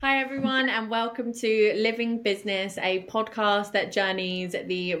everyone, and welcome to Living Business, a podcast that journeys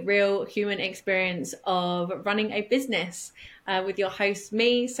the real human experience of running a business with your host,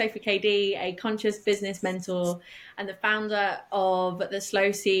 me, Sophie KD, a conscious business mentor and the founder of The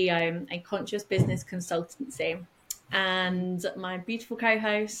Slow CEO, a conscious business consultancy, and my beautiful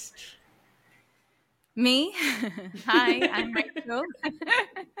co-host, me. Hi, I'm Rachel.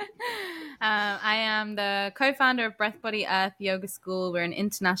 I am the co-founder of Breath Body Earth Yoga School. We're an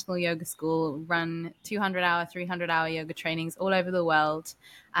international yoga school, run 200-hour, 300-hour yoga trainings all over the world.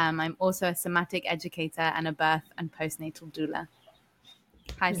 I'm also a somatic educator and a birth and postnatal doula.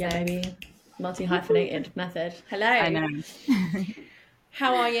 Hi, yeah, Sophie. baby, multi-hyphenated method. Hello. I know.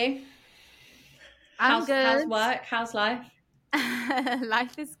 How are you? I'm good. How's work? How's life?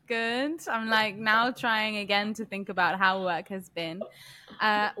 Life is good. I'm like now trying again to think about how work has been.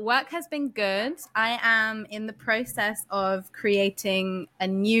 Work has been good. I am in the process of creating a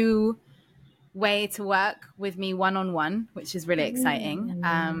new way to work with me one-on-one, which is really exciting.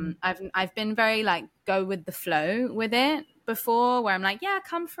 I've been very like go with the flow with it before, where I'm like, yeah,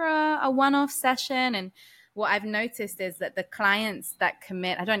 come for a one-off session. And what I've noticed is that the clients that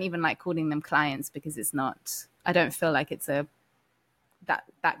commit, I don't even like calling them clients because it's not, I don't feel like it's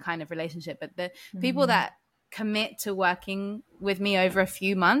that kind of relationship, but the people that commit to working with me over a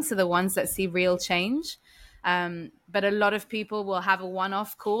few months are the ones that see real change. But a lot of people will have a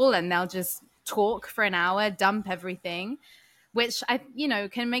one-off call and they'll just talk for an hour, dump everything, which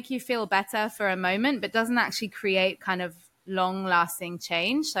can make you feel better for a moment, but doesn't actually create kind of long-lasting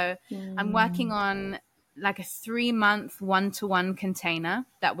change. So I'm working on like a 3-month one-to-one container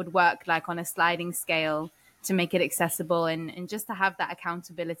that would work like on a sliding scale to make it accessible and just to have that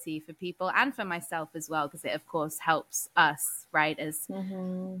accountability for people and for myself as well, because it of course helps us, right, as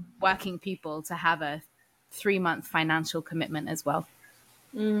working people to have a 3-month financial commitment as well.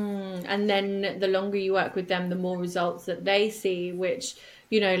 And then the longer you work with them, the more results that they see, which,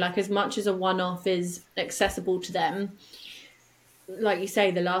 like as much as a one-off is accessible to them, like you say,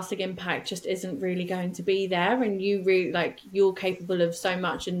 the lasting impact just isn't really going to be there. And you really you're capable of so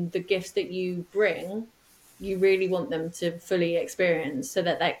much, and the gifts that you bring, you really want them to fully experience so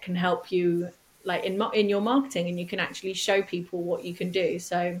that can help you like in your marketing, and you can actually show people what you can do.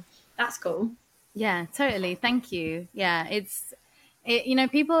 So that's cool. Yeah, totally. Thank you. Yeah,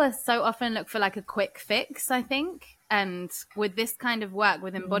 people are so often look for like a quick fix, I think. And with this kind of work,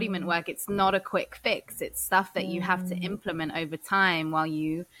 with embodiment work, it's not a quick fix. It's stuff that you have to implement over time while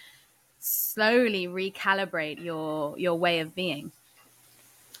you slowly recalibrate your way of being.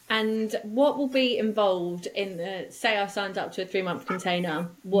 And what will be involved in say I signed up to a 3-month container?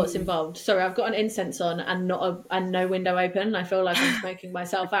 What's involved? Sorry, I've got an incense on and no window open. I feel like I'm smoking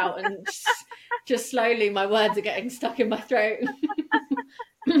myself out, and just slowly my words are getting stuck in my throat.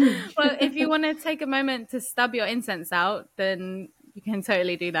 Well, if you want to take a moment to stub your incense out, then you can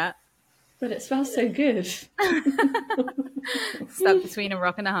totally do that. But it smells so good. Stuck between a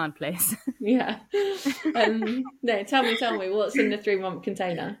rock and a hard place. Yeah. No, tell me, what's in the 3-month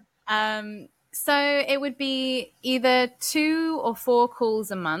container? So it would be either 2 or 4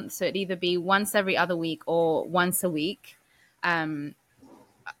 calls a month. So it'd either be once every other week or once a week. And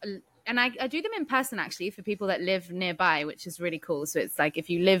I do them in person, actually, for people that live nearby, which is really cool. So it's like if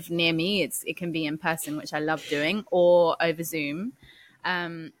you live near me, it can be in person, which I love doing, or over Zoom.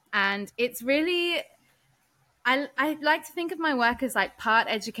 And it's really, I like to think of my work as like part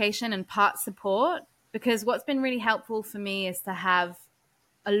education and part support, because what's been really helpful for me is to have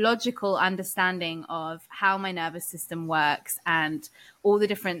a logical understanding of how my nervous system works and all the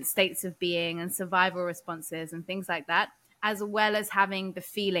different states of being and survival responses and things like that, as well as having the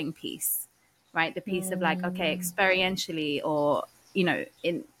feeling piece, right? The piece of like, okay, experientially, or,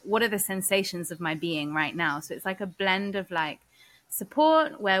 in what are the sensations of my being right now? So it's like a blend of like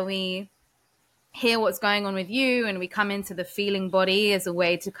support where we hear what's going on with you and we come into the feeling body as a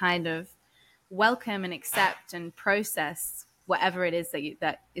way to kind of welcome and accept and process whatever it is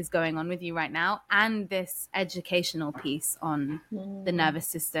that is going on with you right now, and this educational piece on the nervous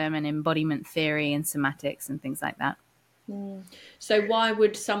system and embodiment theory and somatics and things like that. So why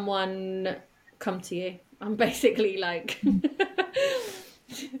would someone come to you? I'm basically like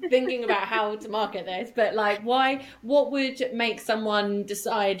thinking about how to market this, but like what would make someone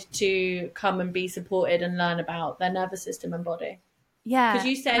decide to come and be supported and learn about their nervous system and body? Yeah, because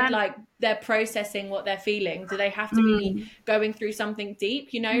you said like they're processing what they're feeling. Do they have to be going through something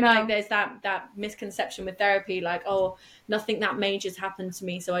deep? No. Like there's that misconception with therapy, like, oh, nothing that major's happened to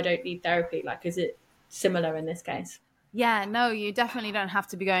me, so I don't need therapy. Like, is it similar in this case? Yeah, no, you definitely don't have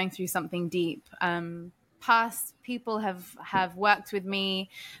to be going through something deep. past people have worked with me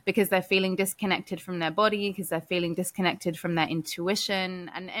because they're feeling disconnected from their body, because they're feeling disconnected from their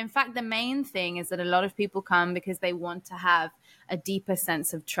intuition. And in fact, the main thing is that a lot of people come because they want to have a deeper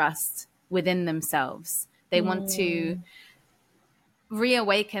sense of trust within themselves. They want to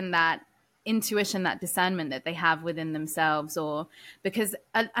reawaken that intuition, that discernment that they have within themselves. Or because,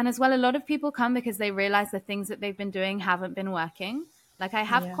 and as well, a lot of people come because they realize the things that they've been doing haven't been working. Like, I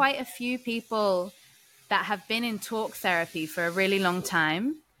have Yeah. quite a few people that have been in talk therapy for a really long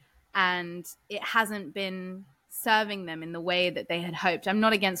time, and it hasn't been serving them in the way that they had hoped. I'm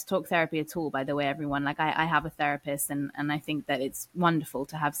not against talk therapy at all, by the way, everyone. Like, I have a therapist, and I think that it's wonderful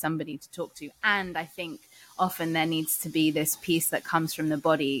to have somebody to talk to. And I think often there needs to be this piece that comes from the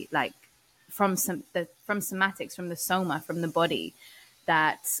body, like from somatics, from the soma, from the body,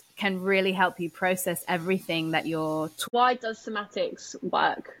 that can really help you process everything that you're. Why does somatics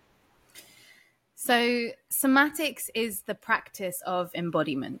work? So somatics is the practice of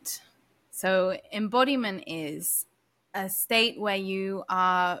embodiment. So embodiment is a state where you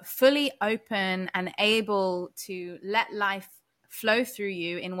are fully open and able to let life flow through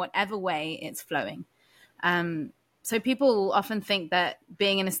you in whatever way it's flowing. So people often think that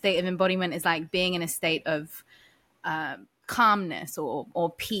being in a state of embodiment is like being in a state of calmness or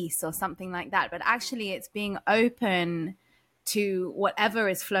peace or something like that. But actually, it's being open to whatever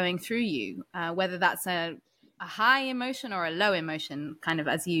is flowing through you, whether that's a high emotion or a low emotion, kind of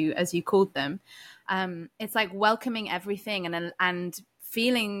as you called them. It's like welcoming everything and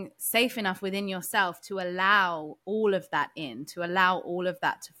feeling safe enough within yourself to allow all of that in, to allow all of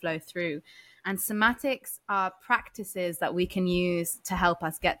that to flow through. And somatics are practices that we can use to help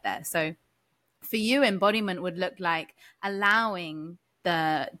us get there. So for you, embodiment would look like allowing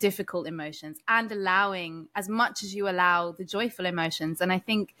the difficult emotions and allowing as much as you allow the joyful emotions. And I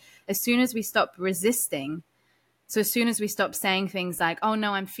think as soon as we stop resisting, so as soon as we stop saying things like, oh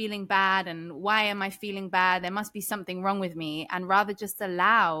no, I'm feeling bad, and why am I feeling bad? There must be something wrong with me. And rather just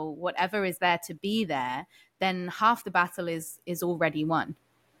allow whatever is there to be there, then half the battle is already won.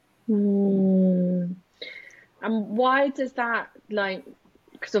 And why does that, like,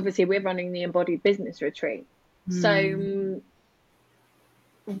 because obviously we're running the embodied business retreat. So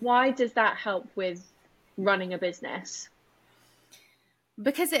why does that help with running a business?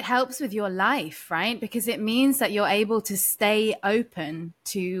 Because it helps with your life, right? Because it means that you're able to stay open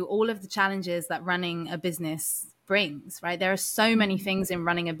to all of the challenges that running a business brings, right? There are so many things in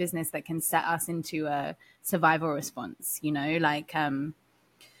running a business that can set us into a survival response, you know,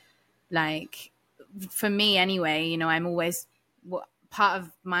 like for me anyway, you know, I'm always, part of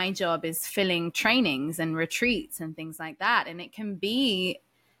my job is filling trainings and retreats and things like that. And it can be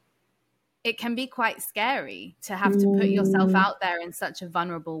quite scary to have to put yourself out there in such a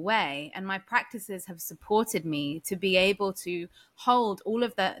vulnerable way. And my practices have supported me to be able to hold all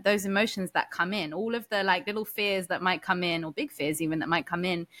of those emotions that come in, all of the like little fears that might come in, or big fears even that might come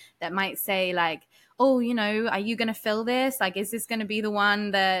in, that might say like, oh, you know, are you going to fill this? Like, is this going to be the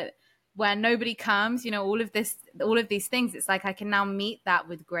one that where nobody comes? You know, all of these things. It's like I can now meet that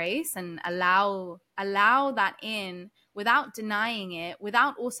with grace and allow that in, without denying it,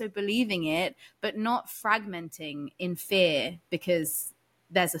 without also believing it, but not fragmenting in fear because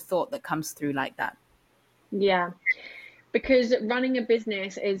there's a thought that comes through like that. Yeah, because running a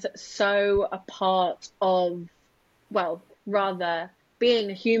business is so a part of, well, rather being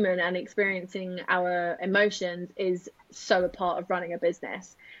a human and experiencing our emotions is so a part of running a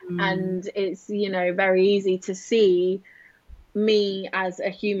business. And it's, you know, very easy to see me as a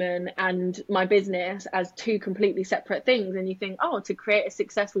human and my business as two completely separate things. And you think, oh, to create a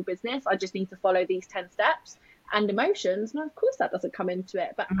successful business, I just need to follow these 10 steps and emotions. No, of course that doesn't come into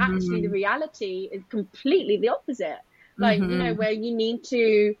it. But actually, the reality is completely the opposite. Like, you know, where you need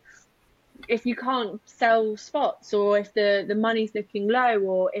to, if you can't sell spots, or if the money's looking low,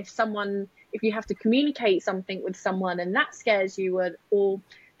 or if you have to communicate something with someone and that scares you, or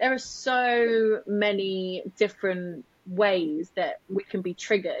there are so many different ways that we can be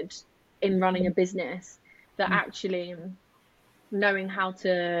triggered in running a business, that actually knowing how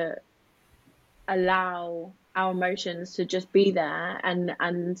to allow our emotions to just be there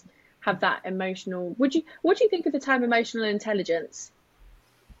and have that emotional, what do you think of the term emotional intelligence?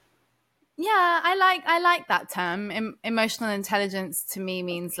 Yeah, I like that term. Emotional intelligence to me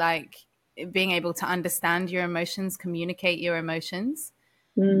means like being able to understand your emotions, communicate your emotions.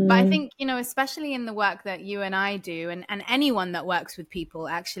 But I think, you know, especially in the work that you and I do, and anyone that works with people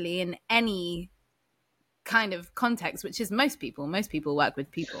actually in any kind of context, which is most people work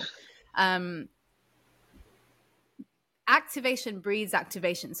with people. activation breeds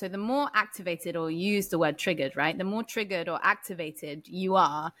activation. So the more activated, or use the word triggered, right? The more triggered or activated you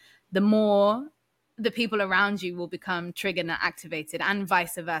are, the more the people around you will become triggered and activated, and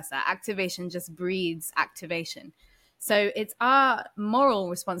vice versa. Activation just breeds activation. So it's our moral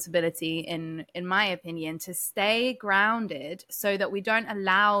responsibility, in my opinion, to stay grounded so that we don't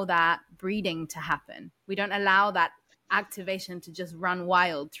allow that breeding to happen. We don't allow that activation to just run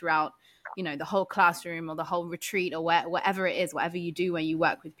wild throughout, the whole classroom or the whole retreat, or whatever it is, whatever you do when you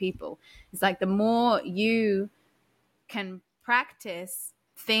work with people. It's like the more you can practice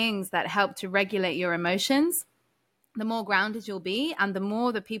things that help to regulate your emotions, the more grounded you'll be, and the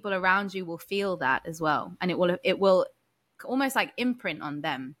more the people around you will feel that as well. And it will almost like imprint on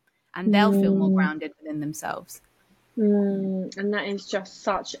them, and they'll feel more grounded within themselves. And that is just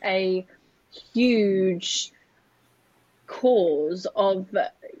such a huge cause of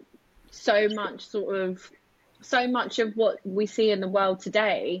so much of what we see in the world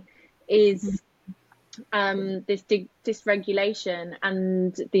today is this dysregulation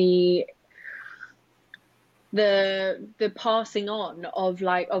and the passing on of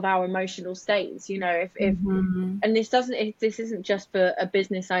our emotional states. If and this isn't just for a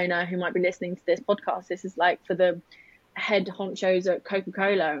business owner who might be listening to this podcast. This is like for the head honchos at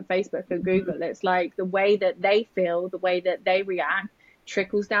Coca-Cola and Facebook and Google. It's like the way that they feel, the way that they react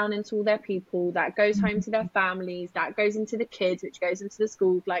trickles down into all their people, that goes home to their families, that goes into the kids, which goes into the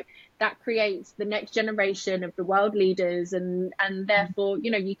schools. Like that creates the next generation of the world leaders, and therefore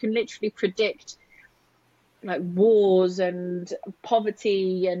you can literally predict like wars and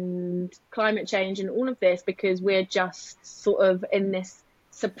poverty and climate change and all of this, because we're just sort of in this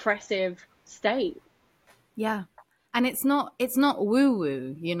suppressive state. Yeah. And it's not woo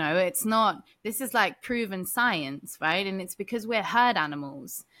woo, it's not, this is like proven science, right? And it's because we're herd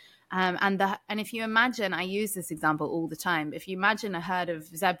animals. And if you imagine, I use this example all the time, if you imagine a herd of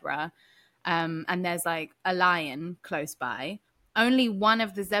zebra, and there's like a lion close by, only one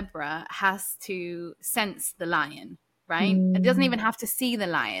of the zebra has to sense the lion, right? It doesn't even have to see the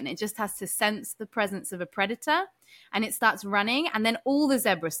lion. It just has to sense the presence of a predator, and it starts running, and then all the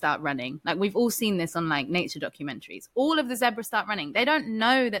zebras start running. Like we've all seen this on like nature documentaries. All of the zebras start running. They don't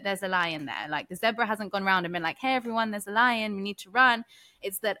know that there's a lion there. Like the zebra hasn't gone around and been like, hey, everyone, there's a lion, we need to run.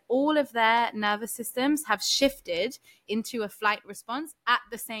 It's that all of their nervous systems have shifted into a flight response at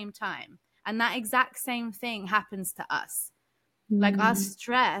the same time. And that exact same thing happens to us. Like our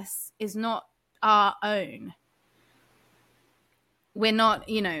stress is not our own. We're not,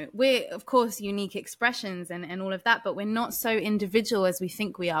 we're of course unique expressions and all of that, but we're not so individual as we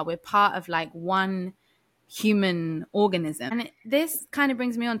think we are. We're part of like one human organism. And this kind of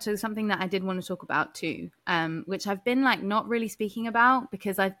brings me on to something that I did want to talk about too, which I've been like not really speaking about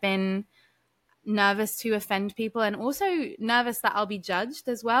because I've been nervous to offend people, and also nervous that I'll be judged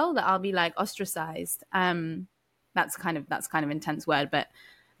as well, that I'll be like ostracized. That's kind of intense word,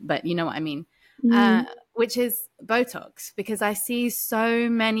 but you know what I mean. Which is Botox, because I see so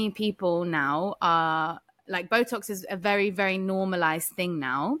many people now are like, Botox is a very, very normalized thing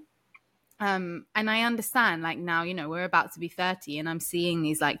now. And I understand, like now, we're about to be 30 and I'm seeing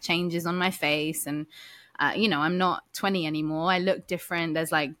these like changes on my face, and I'm not 20 anymore. I look different.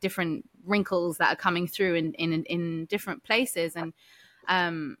 There's like different wrinkles that are coming through in different places.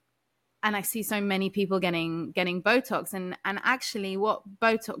 And I see so many people getting Botox. And actually what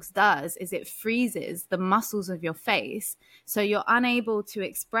Botox does is it freezes the muscles of your face. So you're unable to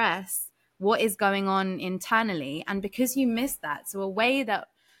express what is going on internally. And because you miss that, so a way that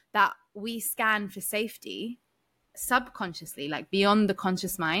we scan for safety subconsciously, like beyond the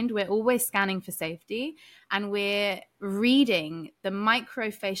conscious mind, we're always scanning for safety, and we're reading the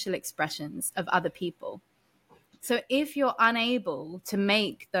microfacial expressions of other people. So if you're unable to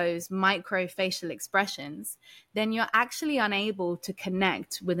make those microfacial expressions, then you're actually unable to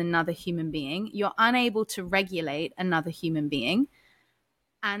connect with another human being. You're unable to regulate another human being.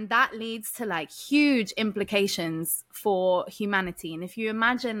 And that leads to like huge implications for humanity. And if you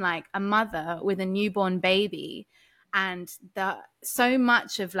imagine like a mother with a newborn baby, and so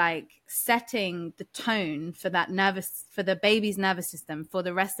much of like setting the tone for the baby's nervous system for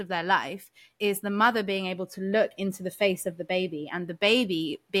the rest of their life is the mother being able to look into the face of the baby, and the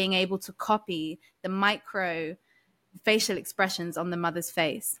baby being able to copy the micro facial expressions on the mother's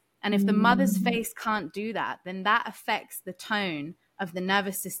face. And if the mother's face can't do that, then that affects the tone of the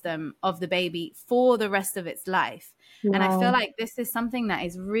nervous system of the baby for the rest of its life. Wow. And I feel like this is something that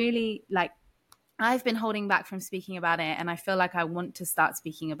is really like, I've been holding back from speaking about it, and I feel like I want to start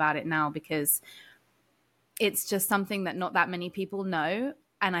speaking about it now, because it's just something that not that many people know.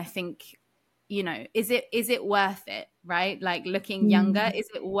 And I think, you know, is it worth it, right? Like looking younger, is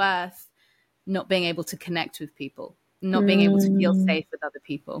it worth not being able to connect with people, not being able to feel safe with other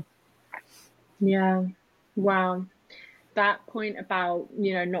people? Yeah. Wow. That point about,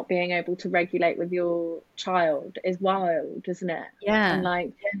 you know, not being able to regulate with your child is wild, isn't it? And Yeah.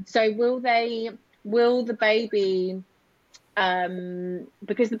 like, so will the baby,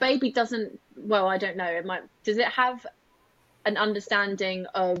 because the baby doesn't, well, I don't know, does it have an understanding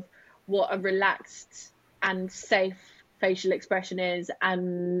of what a relaxed and safe facial expression is,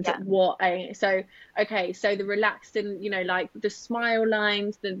 and Yeah. okay, so the relaxed and, you know, like the smile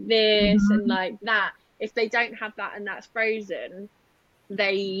lines, the this and like that, if they don't have that and that's frozen,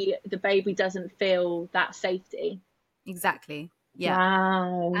 the baby doesn't feel that safety. Exactly. Yeah.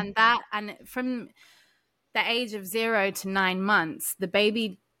 Wow. And from the age of 0 to 9 months, the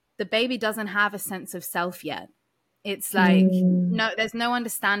baby doesn't have a sense of self yet. It's like, Mm. no, there's no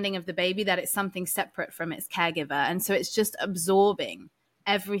understanding of the baby that it's something separate from its caregiver. And so it's just absorbing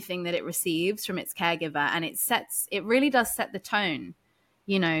everything that it receives from its caregiver. And it really does set the tone,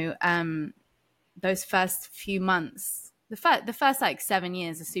 you know, those first few months. The first like 7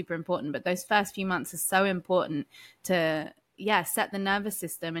 years are super important, but those first few months are so important to, yeah, set the nervous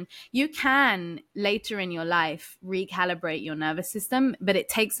system. And you can later in your life recalibrate your nervous system, but it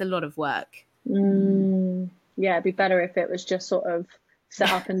takes a lot of work. Yeah, it'd be better if it was just sort of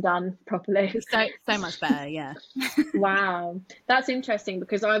set up and done properly. So much better. Yeah. Wow, that's interesting,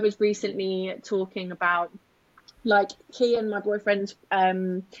 because I was recently talking about, like, he and my boyfriend's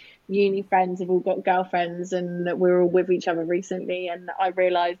uni friends have all got girlfriends, and we were all with each other recently, and I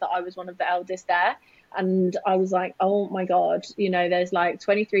realized that I was one of the eldest there, and I was like, oh my god, you know, there's like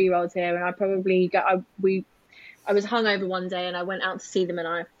 23-year-olds here, and I was hungover one day and I went out to see them, and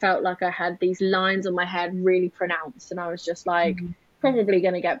I felt like I had these lines on my head really pronounced, and I was just like, probably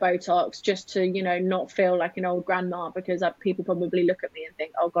going to get Botox just to, you know, not feel like an old grandma, because people probably look at me and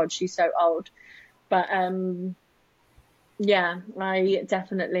think, oh god, she's so old. But yeah, I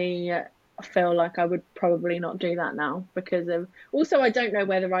definitely feel like I would probably not do that now, because of, also, I don't know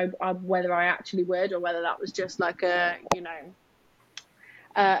whether I actually would, or whether that was just like a, you know,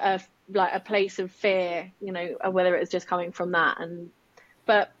 like a place of fear, you know, or whether it was just coming from that.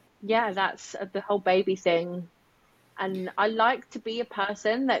 But yeah, that's the whole baby thing. And I like to be a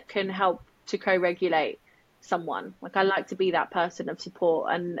person that can help to co-regulate someone. Like, I like to be that person of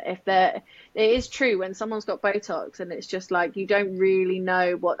support. And it is true when someone's got Botox and it's just like, you don't really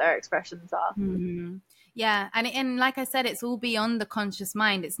know what their expressions are. Yeah. And like I said, it's all beyond the conscious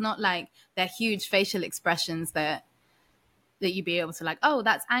mind. It's not like they're huge facial expressions that you'd be able to, like, oh,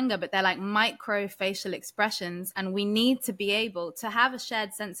 that's anger, but they're like micro facial expressions. And we need to be able to have a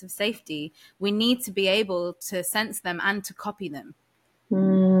shared sense of safety. We need to be able to sense them and to copy them.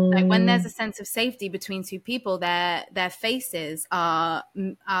 Like, when there's a sense of safety between two people, their faces are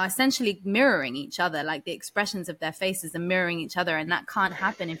essentially mirroring each other. Like, the expressions of their faces are mirroring each other, and that can't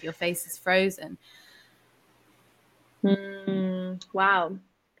happen if your face is frozen. Wow.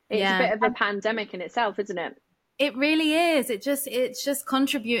 It's a bit of a pandemic in itself, isn't it? It really is. It's just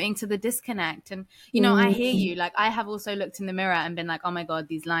contributing to the disconnect. And, you know, I hear you. Like, I have also looked in the mirror and been like, oh my God,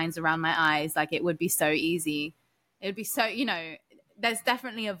 these lines around my eyes, like, it would be so easy. It would be so, you know, there's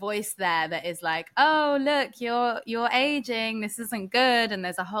definitely a voice there that is like, oh, look, you're aging. This isn't good. And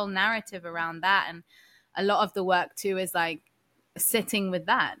there's a whole narrative around that. And a lot of the work too is like sitting with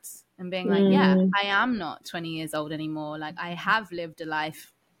that and being like, yeah, I am not 20 years old anymore. Like, I have lived a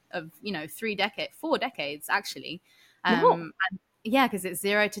life of, you know, 4 decades actually. And yeah, because it's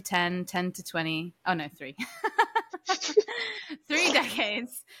 0 to 10, 10 to 20. Oh no, 3. 3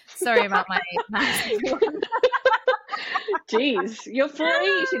 decades. Sorry about my math. Jeez, you're 40,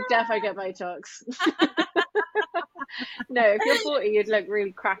 you should definitely get Botox. No, if you're 40, you'd look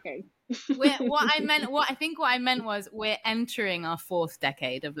really cracking. What I meant was we're entering our 4th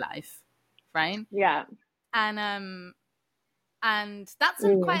decade of life, right? Yeah. And that's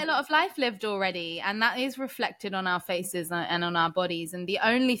quite a lot of life lived already, and that is reflected on our faces and on our bodies. And the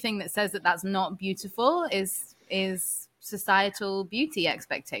only thing that says that that's not beautiful is societal beauty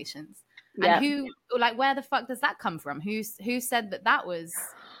expectations. Yeah. And where the fuck does that come from? Who said that was?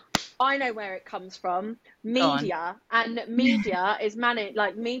 I know where it comes from. Media. And media is managed,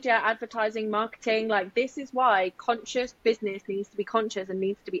 like media, advertising, marketing. Like, this is why conscious business needs to be conscious and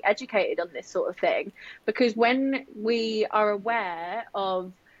needs to be educated on this sort of thing. Because when we are aware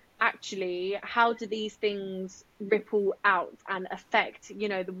of actually how do these things ripple out and affect, you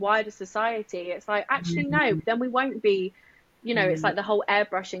know, the wider society, it's like, actually, no, then we won't be, you know, it's like the whole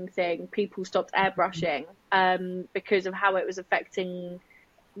airbrushing thing. People stopped airbrushing because of how it was affecting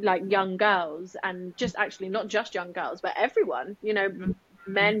like young girls, and just actually not just young girls, but everyone, you know,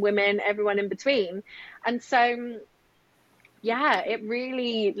 men, women, everyone in between. And so, yeah, it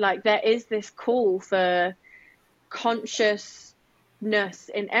really, like, there is this call for consciousness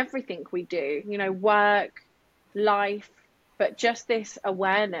in everything we do, you know, work, life, but just this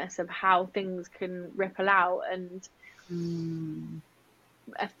awareness of how things can ripple out and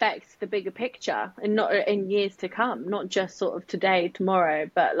affect the bigger picture, and not in years to come, not just sort of today, tomorrow,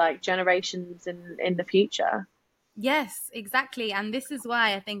 but like generations in the future. Yes, exactly. And this is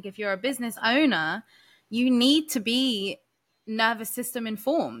why I think if you're a business owner, you need to be nervous system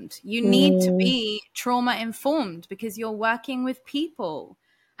informed. You need to Mm, be trauma informed because you're working with people.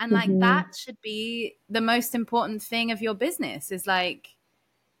 And like hmm. that should be the most important thing of your business, is like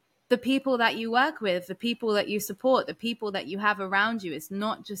the people that you work with, the people that you support, the people that you have around you. It's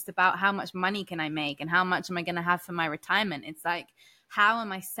not just about how much money can I make and how much am I going to have for my retirement. It's like, how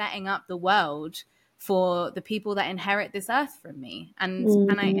am I setting up the world for the people that inherit this earth from me? And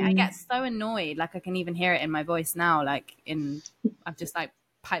I Mm. get so annoyed, like I can even hear it in my voice now, like in, I've just like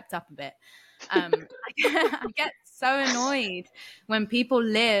piped up a bit. I get so annoyed when people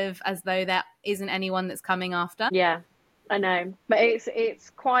live as though there isn't anyone that's coming after. Yeah, I know, but it's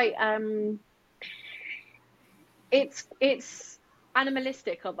quite it's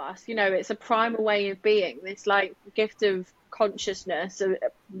animalistic of us, you know. It's a primal way of being, this like gift of consciousness,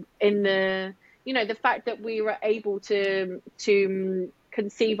 in the, you know, the fact that we were able to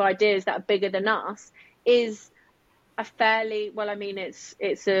conceive ideas that are bigger than us is a fairly, well, I mean, it's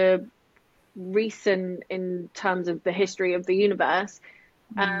a recent, in terms of the history of the universe,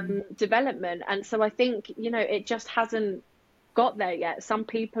 development. And so I think, you know, it just hasn't got there yet. Some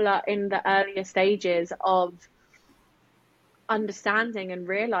people are in the earlier stages of understanding and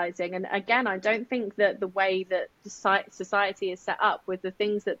realizing. And again, I don't think that the way that the society is set up, with the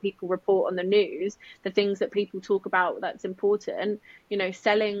things that people report on the news, the things that people talk about that's important, you know,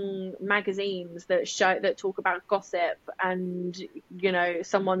 selling magazines that show, that talk about gossip and, you know,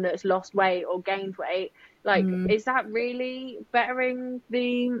 someone that's lost weight or gained weight, like, is that really bettering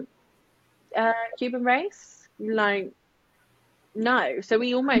the human race? Like, no. So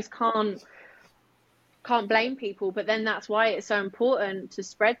we almost can't blame people, but then that's why it's so important to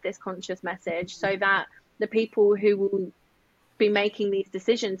spread this conscious message, so that the people who will be making these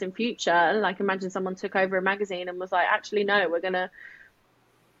decisions in future, like, imagine someone took over a magazine and was like, actually no, we're going to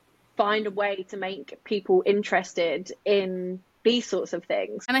find a way to make people interested in these sorts of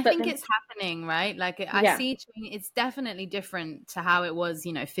things. And I But think then, it's happening, right? Like I yeah, see it's definitely different to how it was,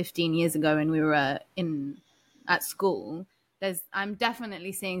 15 years ago when we were in at school. I'm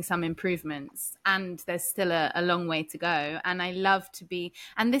definitely seeing some improvements, and there's still a long way to go. And I love to be,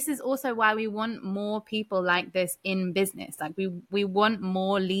 and this is also why we want more people like this in business. Like we want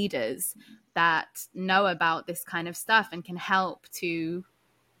more leaders that know about this kind of stuff and can help to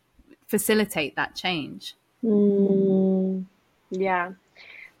facilitate that change. mm, yeah,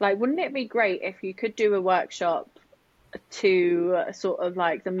 like, wouldn't it be great if you could do a workshop to sort of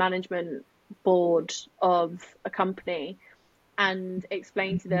like the management board of a company, and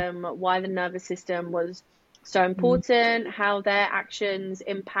explain to them why the nervous system was so important, how their actions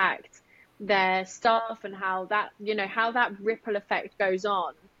impact their staff, and how that, you know, how that ripple effect goes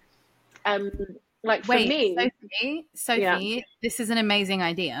on. Um, like, for Wait, me, yeah, Sophie, this is an amazing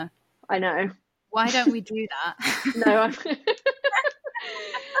idea. I know. Why don't we do that? No,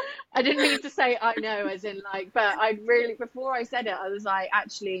 I didn't mean to say I know as in like, but I really, before I said it, I was like,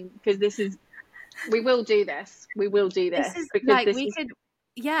 actually, because this is, we will do this. We will do This this is because like this is,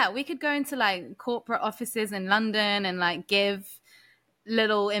 we could go into like corporate offices in London and like give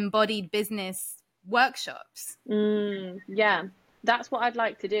little embodied business workshops. yeah, that's what I'd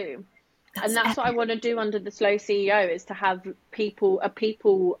like to do. And That's that's what I epic. want to do under the Slow CEO, is to have a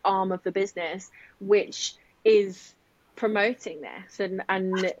people arm of the business, which is promoting this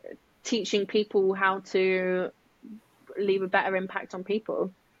and teaching people how to leave a better impact on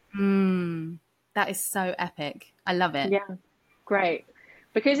people. That is so epic. I love it. Yeah, great.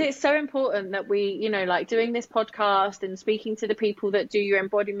 Because it's so important that we, you know, like doing this podcast and speaking to the people that do your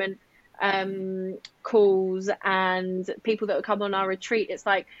embodiment calls, and people that will come on our retreat. It's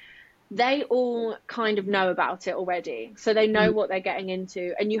like, they all kind of know about it already. So they know what they're getting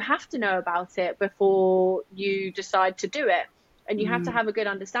into. And you have to know about it before you decide to do it. And you have to have a good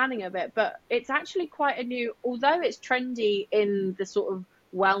understanding of it. But it's actually quite a new, although it's trendy in the sort of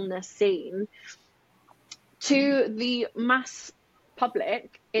wellness scene, to the mass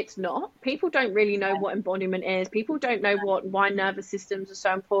public, it's not. People don't really know what embodiment is. People don't know why nervous systems are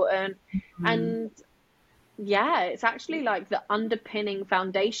so important. And yeah, it's actually like the underpinning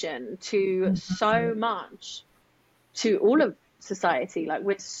foundation to so much, to all of society. Like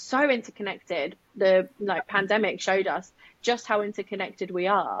we're so interconnected. The like pandemic showed us just how interconnected we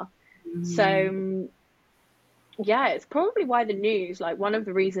are. So yeah, it's probably why the news, like one of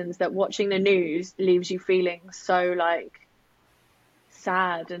the reasons that watching the news leaves you feeling so like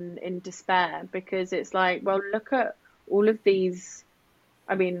sad and in despair, because it's like, well, look at all of these.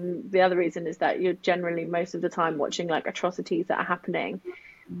 I mean, the other reason is that you're generally most of the time watching like atrocities that are happening,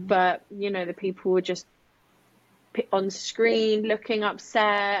 but you know, the people were just on screen looking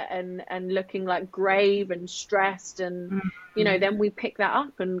upset and looking like grave and stressed, and you know, then we pick that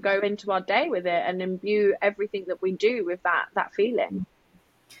up and go into our day with it and imbue everything that we do with that feeling.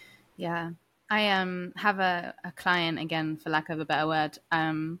 Yeah. I have a client, again, for lack of a better word,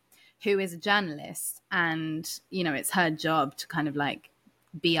 who is a journalist, and you know, it's her job to kind of like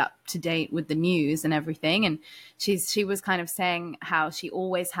be up to date with the news and everything. And she was kind of saying how she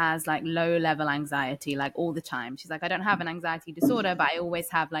always has like low level anxiety, like all the time. She's like, I don't have an anxiety disorder, but I always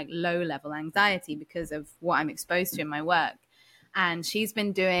have like low level anxiety because of what I'm exposed to in my work. And she's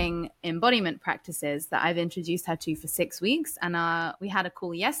been doing embodiment practices that I've introduced her to for 6 weeks. And we had a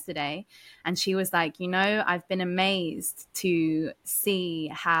call yesterday, and she was like, you know, I've been amazed to see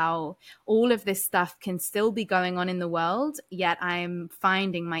how all of this stuff can still be going on in the world, yet I'm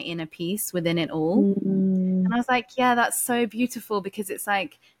finding my inner peace within it all. And I was like, yeah, that's so beautiful, because it's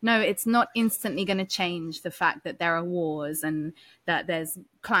like, no, it's not instantly going to change the fact that there are wars and that there's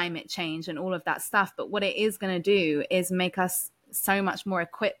climate change and all of that stuff. But what it is going to do is make us so much more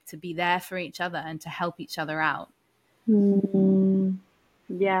equipped to be there for each other and to help each other out. Yeah,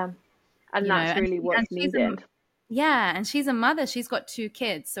 and You know, that's really and what's she's needed. yeah, and she's a mother. She's got 2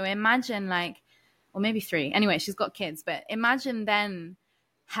 kids. So imagine like, or maybe 3. Anyway, she's got kids, but imagine then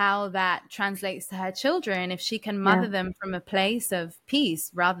how that translates to her children if she can Yeah. mother them from a place of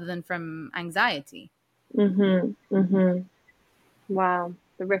peace rather than from anxiety. Wow,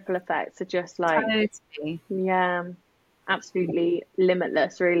 the ripple effects are just like, Totally. yeah, absolutely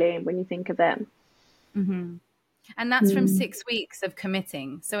limitless, really, when you think of it. And that's from 6 weeks of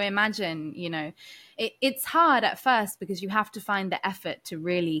committing. So imagine, you know, it's hard at first because you have to find the effort to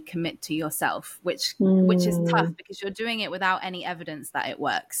really commit to yourself, which is tough because you're doing it without any evidence that it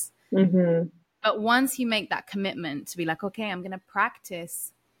works. But once you make that commitment to be like, okay, I'm going to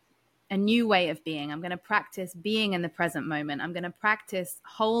practice a new way of being. I'm going to practice being in the present moment. I'm going to practice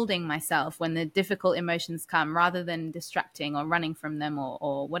holding myself when the difficult emotions come rather than distracting or running from them,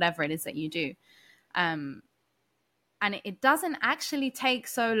 or whatever it is that you do. And it doesn't actually take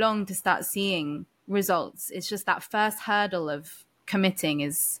so long to start seeing results. It's just that first hurdle of committing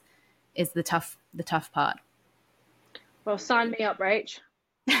is the tough part. Well, sign me up, Rach.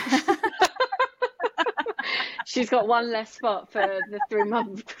 She's got one less spot for the 3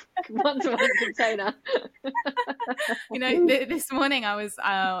 month once a month container. You know, this morning I was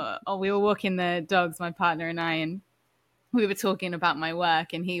we were walking the dogs, my partner and I, and we were talking about my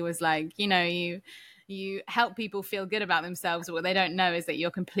work, and he was like, you know, you help people feel good about themselves, but what they don't know is that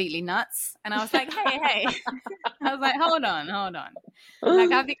you're completely nuts. And I was like, hey. I was like, hold on.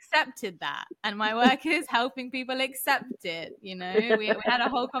 Like, I've accepted that, and my work is helping people accept it. You know, we had a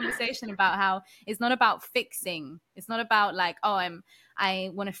whole conversation about how it's not about fixing. It's not about like, oh, I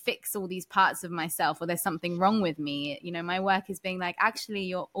want to fix all these parts of myself, or there's something wrong with me. You know, my work is being like, actually,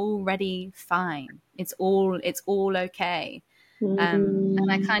 you're already fine. It's all okay. And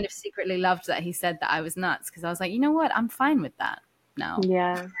I kind of secretly loved that he said that I was nuts, because I was like, you know what? I'm fine with that now.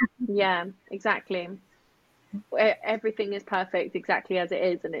 Yeah, exactly. Everything is perfect exactly as it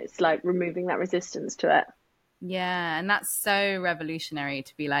is, and it's like removing that resistance to it. Yeah, and that's so revolutionary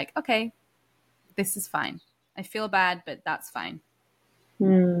to be like, okay, this is fine. I feel bad, but that's fine.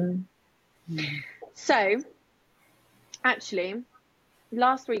 So, actually,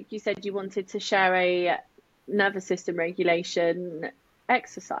 last week you said you wanted to share a nervous system regulation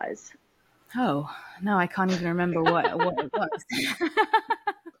exercise. Oh, no, I can't even remember what it was.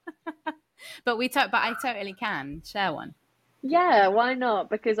 But I totally can share one. Yeah, why not?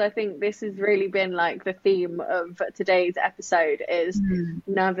 Because I think this has really been like the theme of today's episode is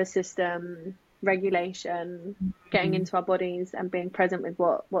nervous system regulation, getting into our bodies and being present with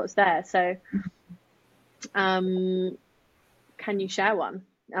what's there. So, can you share one?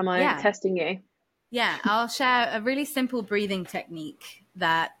 Am I Yeah. testing you? Yeah, I'll share a really simple breathing technique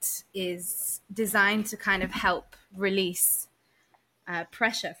that is designed to kind of help release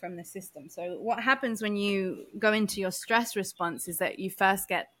pressure from the system. So what happens when you go into your stress response is that you first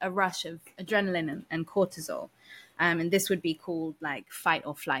get a rush of adrenaline and cortisol. And this would be called like fight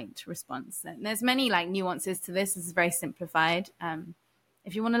or flight response. And there's many like nuances to this. This is very simplified.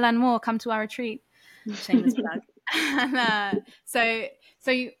 If you want to learn more, come to our retreat. Shameless plug. And,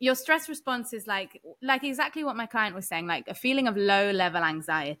 your stress response is like exactly what my client was saying, like a feeling of low level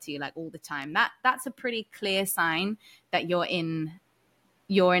anxiety, like all the time. That's a pretty clear sign that you're in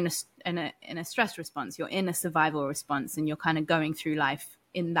a stress response. You're in a survival response, and you're kind of going through life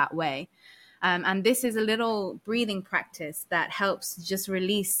in that way. And this is a little breathing practice that helps just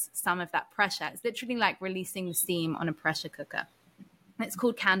release some of that pressure. It's literally like releasing the steam on a pressure cooker. It's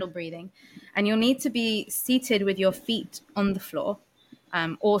called candle breathing. And you'll need to be seated with your feet on the floor,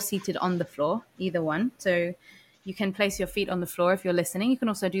 or seated on the floor, either one. So you can place your feet on the floor if you're listening. You can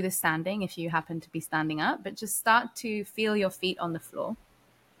also do this standing if you happen to be standing up, but just start to feel your feet on the floor.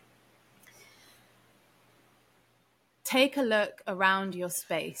 Take a look around your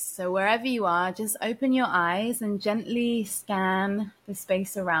space. So wherever you are, just open your eyes and gently scan the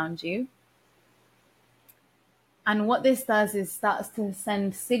space around you. And what this does is starts to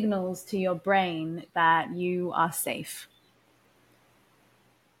send signals to your brain that you are safe.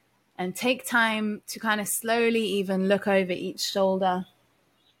 And take time to kind of slowly even look over each shoulder.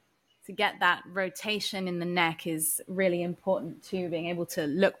 To get that rotation in the neck is really important too, being able to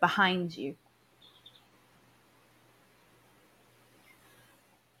look behind you.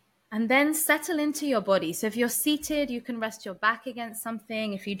 And then settle into your body. So if you're seated, you can rest your back against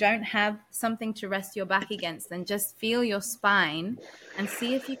something. If you don't have something to rest your back against, then just feel your spine and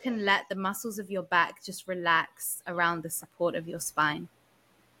see if you can let the muscles of your back just relax around the support of your spine.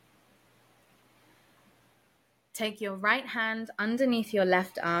 Take your right hand underneath your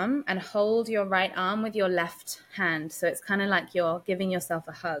left arm and hold your right arm with your left hand. So it's kind of like you're giving yourself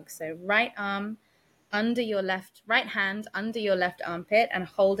a hug. So right hand under your left armpit and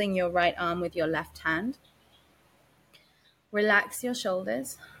holding your right arm with your left hand. Relax your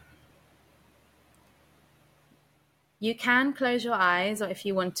shoulders. You can close your eyes, or if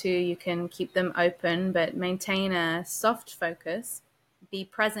you want to, you can keep them open, but maintain a soft focus. Be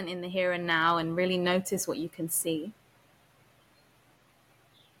present in the here and now and really notice what you can see.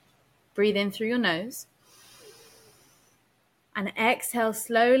 Breathe in through your nose. And exhale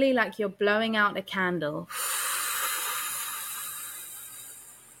slowly like you're blowing out a candle.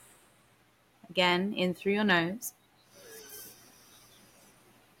 Again, in through your nose.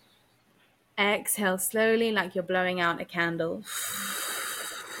 Exhale slowly like you're blowing out a candle.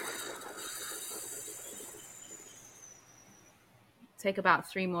 Take about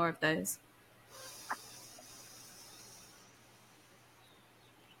 3 more of those.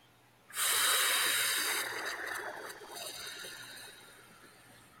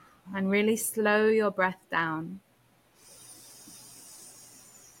 And really slow your breath down.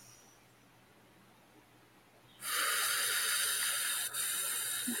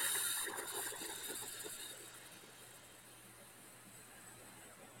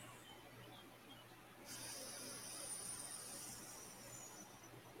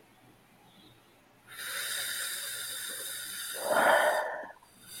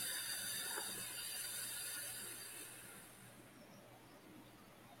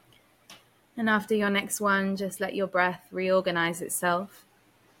 And after your next one, just let your breath reorganize itself.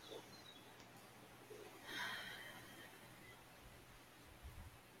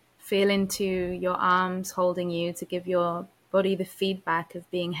 Feel into your arms holding you to give your body the feedback of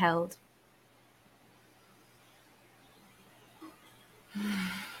being held.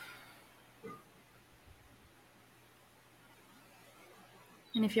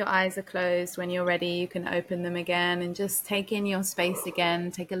 And if your eyes are closed, when you're ready, you can open them again and just take in your space again.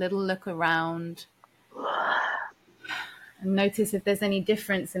 Take a little look around. And notice if there's any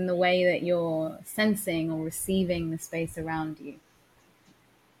difference in the way that you're sensing or receiving the space around you.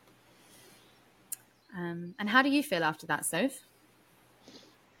 And how do you feel after that, Soph?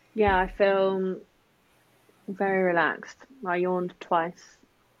 Yeah, I feel very relaxed. I yawned twice.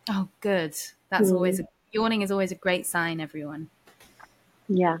 Oh, good. That's yawning is always a great sign, everyone.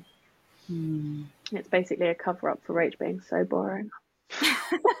 Yeah. It's basically a cover-up for Rach being so boring. I've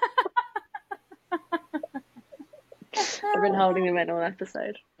been holding them in all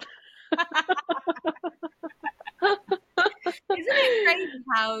episode. Isn't it crazy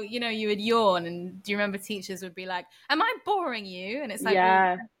how, you would yawn, and do you remember teachers would be like, am I boring you? And it's like,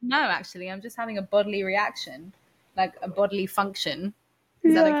 yeah. Well, no, actually, I'm just having a bodily reaction, like a bodily function.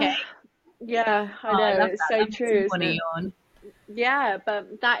 Is that okay? Yeah, I know. It's so true, isn't it? Yawn. Yeah,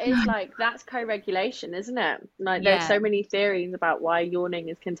 but that is that's co-regulation, isn't it? Like there's so many theories about why yawning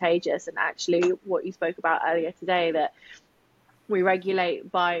is contagious, and actually what you spoke about earlier today, that we regulate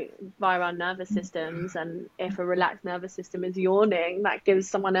via our nervous systems, and if a relaxed nervous system is yawning, that gives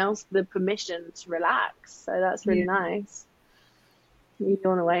someone else the permission to relax. So that's really nice. You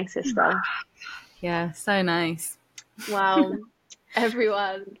yawn away, sister. Yeah, so nice. Well,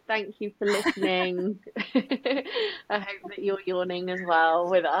 everyone, thank you for listening. I hope that you're yawning as well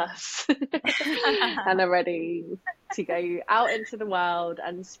with us and are ready to go out into the world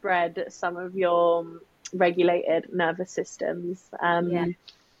and spread some of your regulated nervous systems. Yeah.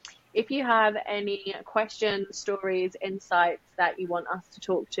 If you have any questions, stories, insights that you want us to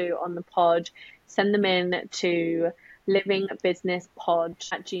talk to on the pod, send them in to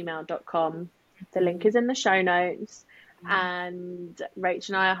livingbusinesspod@gmail.com. The link is in the show notes. And Rach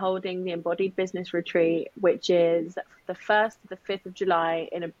and I are holding the Embodied Business Retreat, which is the 1st to the 5th of July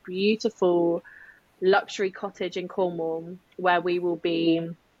in a beautiful luxury cottage in Cornwall, where we will be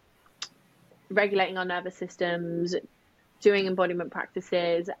regulating our nervous systems, doing embodiment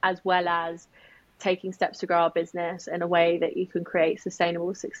practices, as well as taking steps to grow our business in a way that you can create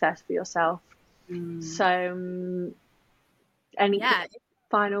sustainable success for yourself. So any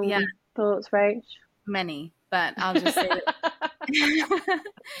final thoughts, Rach? Many, but I'll just say that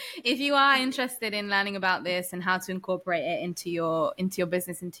if you are interested in learning about this and how to incorporate it into your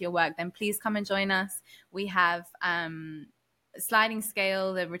business, into your work, then please come and join us. We have sliding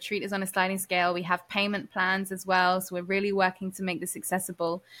scale. The retreat is on a sliding scale. We have payment plans as well, so we're really working to make this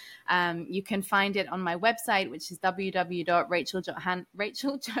accessible. You can find it on my website, which is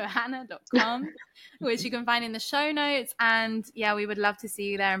www.racheljohanna.com, which you can find in the show notes. And yeah, we would love to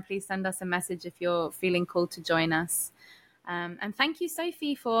see you there, and please send us a message if you're feeling called to join us. And thank you,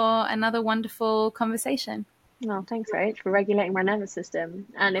 Sophie, for another wonderful conversation. Oh, thanks, Rach, for regulating my nervous system.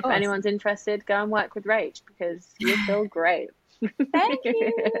 And if anyone's interested, go and work with Rach, because you feel great. Thank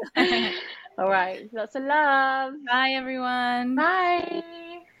you. All right. Lots of love. Bye, everyone. Bye.